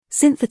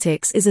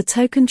Synthetix is a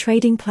token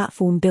trading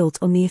platform built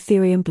on the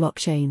Ethereum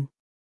blockchain.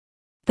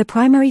 The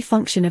primary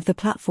function of the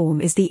platform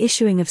is the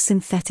issuing of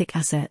synthetic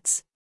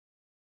assets.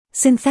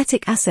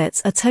 Synthetic assets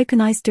are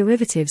tokenized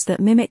derivatives that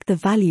mimic the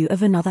value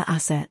of another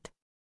asset.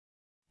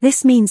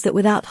 This means that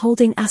without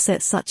holding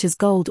assets such as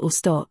gold or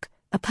stock,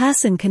 a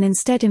person can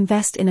instead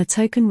invest in a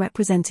token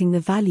representing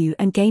the value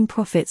and gain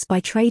profits by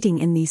trading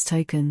in these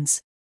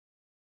tokens.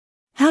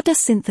 How does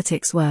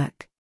Synthetix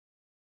work?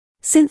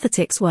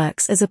 Synthetix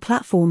works as a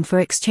platform for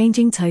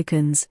exchanging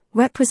tokens,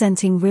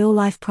 representing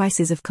real-life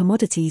prices of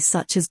commodities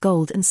such as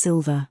gold and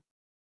silver.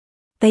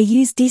 They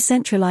use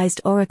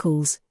decentralized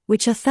oracles,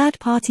 which are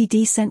third-party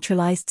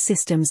decentralized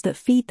systems that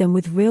feed them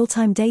with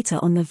real-time data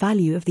on the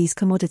value of these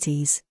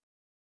commodities.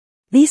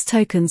 These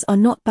tokens are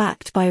not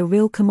backed by a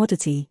real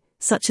commodity,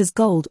 such as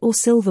gold or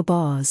silver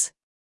bars.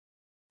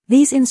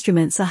 These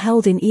instruments are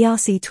held in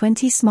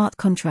ERC-20 smart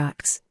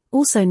contracts,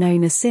 also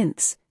known as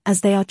synths,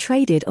 as they are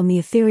traded on the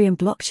Ethereum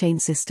blockchain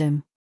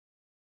system.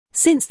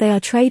 Since they are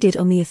traded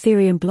on the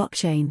Ethereum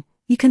blockchain,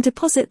 you can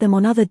deposit them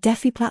on other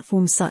DeFi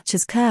platforms such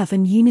as Curve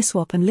and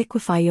Uniswap and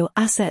liquefy your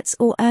assets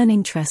or earn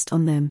interest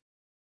on them.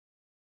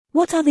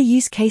 What are the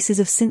use cases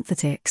of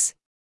Synthetix?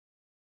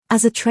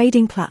 As a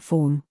trading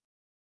platform,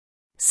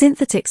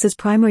 Synthetix's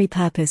primary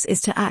purpose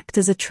is to act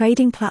as a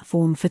trading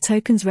platform for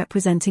tokens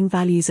representing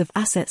values of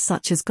assets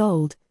such as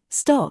gold,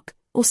 stock,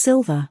 or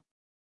silver.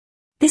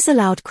 This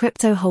allowed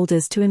crypto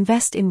holders to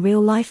invest in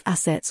real-life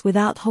assets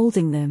without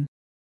holding them.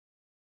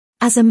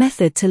 As a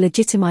method to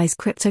legitimize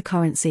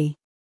cryptocurrency.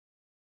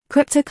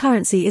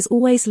 Cryptocurrency is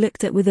always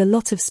looked at with a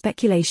lot of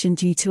speculation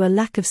due to a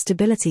lack of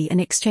stability and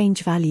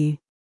exchange value.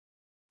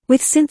 With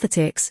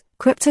Synthetix,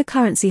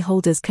 cryptocurrency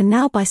holders can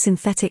now buy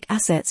synthetic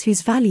assets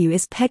whose value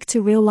is pegged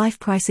to real-life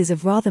prices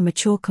of rather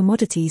mature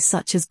commodities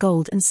such as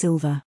gold and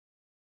silver.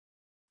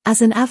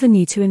 As an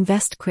avenue to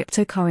invest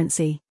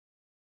cryptocurrency.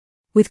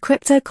 With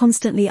crypto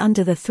constantly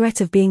under the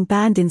threat of being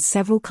banned in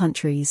several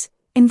countries,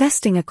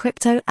 investing a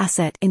crypto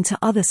asset into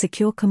other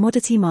secure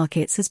commodity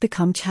markets has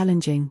become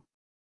challenging.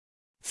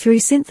 Through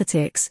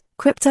Synthetix,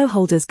 crypto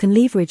holders can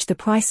leverage the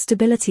price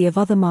stability of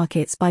other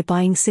markets by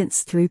buying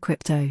synths through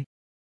crypto.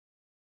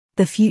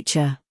 The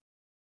future.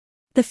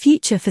 The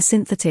future for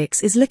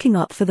Synthetix is looking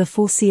up for the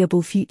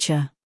foreseeable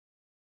future.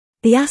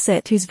 The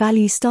asset whose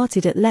value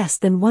started at less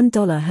than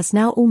 $1 has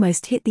now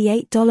almost hit the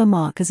 $8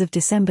 mark as of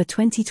December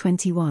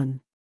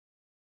 2021.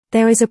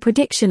 There is a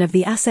prediction of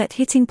the asset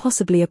hitting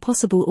possibly a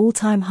possible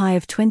all-time high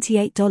of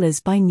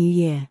 $28 by New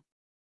Year.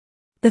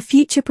 The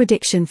future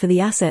prediction for the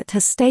asset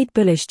has stayed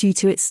bullish due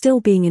to it still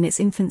being in its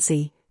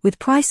infancy, with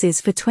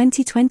prices for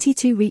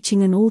 2022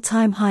 reaching an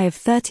all-time high of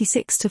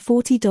 $36 to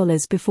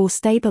 $40 before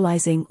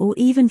stabilizing or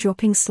even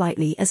dropping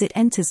slightly as it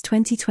enters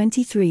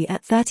 2023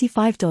 at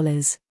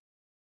 $35.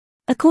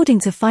 According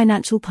to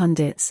financial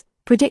pundits,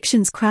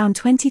 predictions crown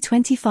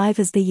 2025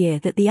 as the year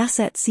that the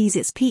asset sees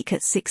its peak at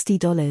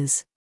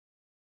 $60.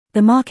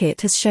 The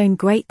market has shown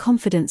great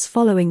confidence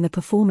following the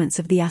performance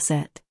of the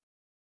asset.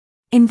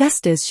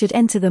 Investors should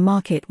enter the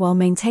market while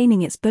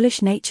maintaining its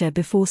bullish nature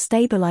before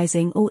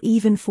stabilizing or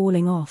even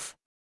falling off.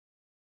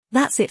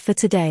 That's it for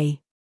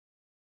today.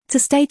 To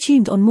stay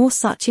tuned on more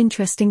such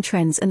interesting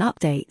trends and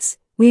updates,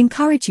 we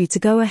encourage you to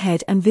go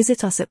ahead and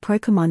visit us at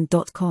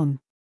Procommand.com.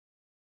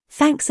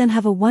 Thanks and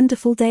have a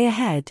wonderful day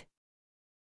ahead.